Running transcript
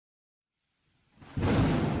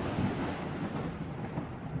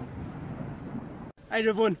Hi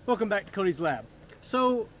everyone, welcome back to Cody's Lab.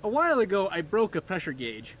 So a while ago I broke a pressure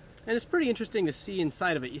gauge and it's pretty interesting to see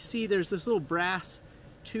inside of it. You see there's this little brass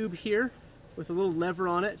tube here with a little lever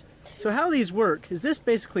on it. So how these work is this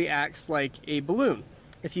basically acts like a balloon.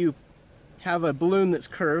 If you have a balloon that's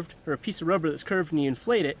curved or a piece of rubber that's curved and you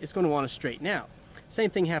inflate it, it's going to want to straighten out. Same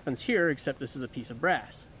thing happens here, except this is a piece of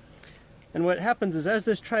brass. And what happens is as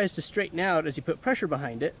this tries to straighten out, as you put pressure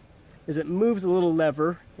behind it, is it moves a little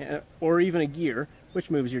lever or even a gear which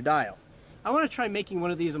moves your dial. I want to try making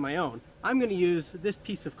one of these on my own. I'm going to use this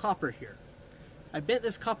piece of copper here. I bent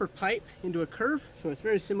this copper pipe into a curve, so it's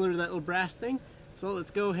very similar to that little brass thing. So let's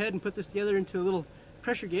go ahead and put this together into a little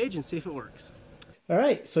pressure gauge and see if it works.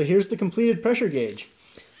 Alright, so here's the completed pressure gauge.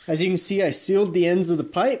 As you can see, I sealed the ends of the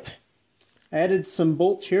pipe. I added some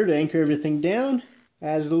bolts here to anchor everything down. I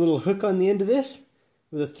added a little hook on the end of this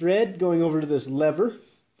with a thread going over to this lever.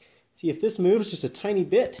 See, if this moves just a tiny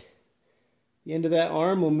bit, the end of that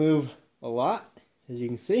arm will move a lot, as you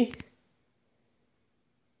can see.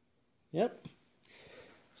 Yep.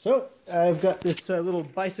 So I've got this little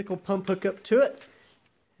bicycle pump hook up to it.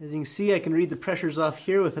 As you can see, I can read the pressures off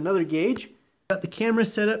here with another gauge. Got the camera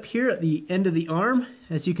set up here at the end of the arm.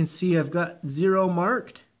 As you can see, I've got 0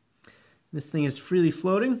 marked. This thing is freely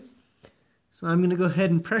floating. So I'm going to go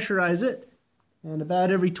ahead and pressurize it. And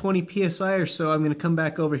about every 20 psi or so, I'm going to come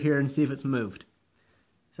back over here and see if it's moved.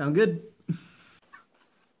 Sound good?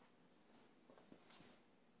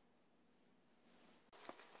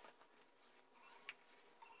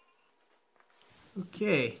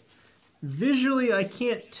 Okay, visually I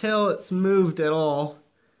can't tell it's moved at all,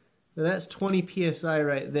 but that's 20 psi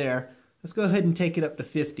right there. Let's go ahead and take it up to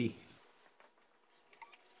 50.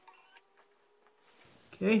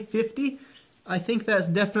 Okay, 50. I think that's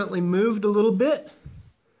definitely moved a little bit.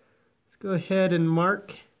 Let's go ahead and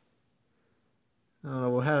mark. Oh,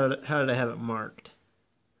 well, how did I have it marked?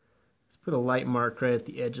 Let's put a light mark right at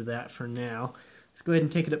the edge of that for now. Let's go ahead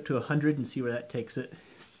and take it up to 100 and see where that takes it.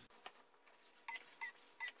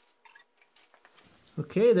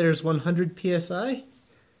 Okay, there's 100 psi. This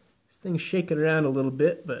thing's shaking around a little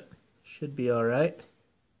bit, but should be all right.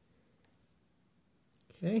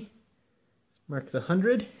 Okay, let's mark the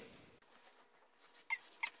 100.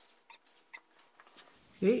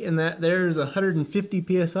 Okay, and there's 150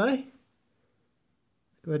 psi. Let's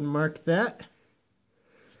go ahead and mark that.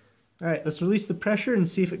 All right, let's release the pressure and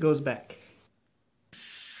see if it goes back.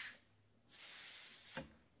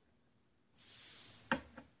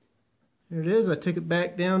 There it is. I took it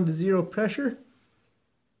back down to 0 pressure.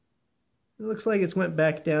 It looks like it's went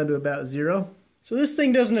back down to about 0. So this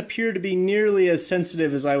thing doesn't appear to be nearly as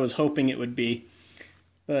sensitive as I was hoping it would be.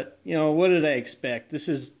 But, you know, what did I expect? This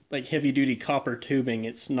is like heavy-duty copper tubing.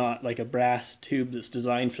 It's not like a brass tube that's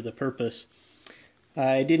designed for the purpose.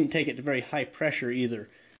 I didn't take it to very high pressure either.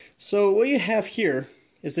 So what you have here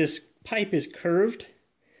is this pipe is curved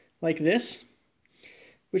like this,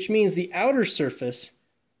 which means the outer surface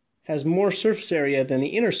has more surface area than the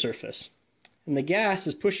inner surface. And the gas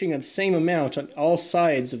is pushing the same amount on all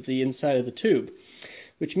sides of the inside of the tube,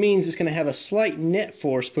 which means it's going to have a slight net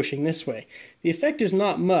force pushing this way. The effect is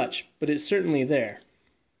not much, but it's certainly there.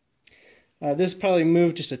 This probably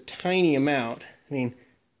moved just a tiny amount. I mean,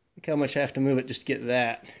 look how much I have to move it just to get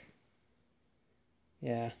that.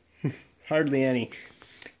 Yeah, hardly any.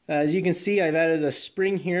 As you can see, I've added a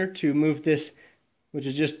spring here to move this, which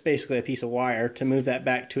is just basically a piece of wire, to move that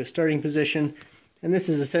back to a starting position. And this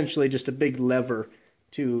is essentially just a big lever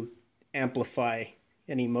to amplify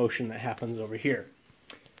any motion that happens over here.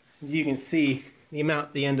 As you can see, the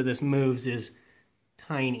amount the end of this moves is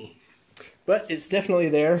tiny. But it's definitely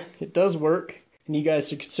there, it does work, and you guys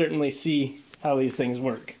can certainly see how these things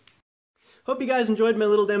work. Hope you guys enjoyed my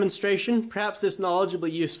little demonstration. Perhaps this knowledge will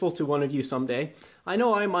be useful to one of you someday. I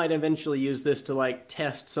know I might eventually use this to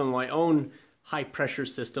test some of my own high pressure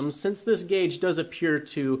systems. Since this gauge does appear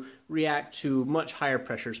to react to much higher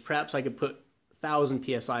pressures, perhaps I could put 1000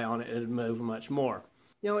 psi on it and it would move much more.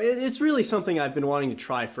 You know, it's really something I've been wanting to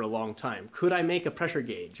try for a long time. Could I make a pressure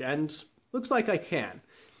gauge? And looks like I can.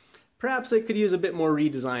 Perhaps it could use a bit more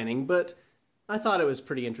redesigning, but I thought it was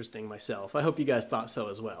pretty interesting myself. I hope you guys thought so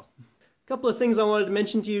as well. A couple of things I wanted to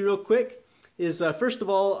mention to you real quick is, first of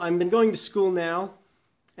all, I've been going to school now,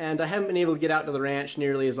 and I haven't been able to get out to the ranch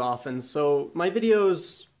nearly as often, so my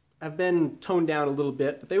videos have been toned down a little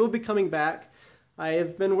bit, but they will be coming back. I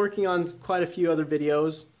have been working on quite a few other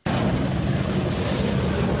videos.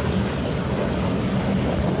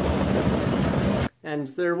 And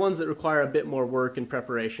they're ones that require a bit more work and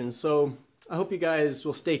preparation, so I hope you guys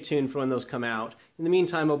will stay tuned for when those come out. In the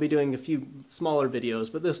meantime, I'll be doing a few smaller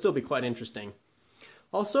videos, but they'll still be quite interesting.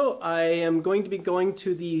 Also, I am going to be going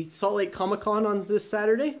to the Salt Lake Comic-Con on this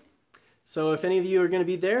Saturday. So if any of you are going to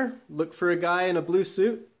be there, look for a guy in a blue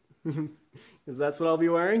suit, because that's what I'll be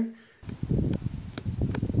wearing.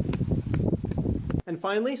 And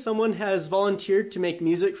finally, someone has volunteered to make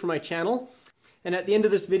music for my channel. And at the end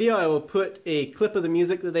of this video, I will put a clip of the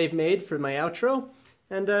music that they've made for my outro.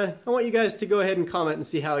 And I want you guys to go ahead and comment and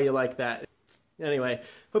see how you like that. Anyway,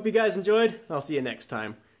 hope you guys enjoyed. I'll see you next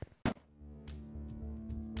time.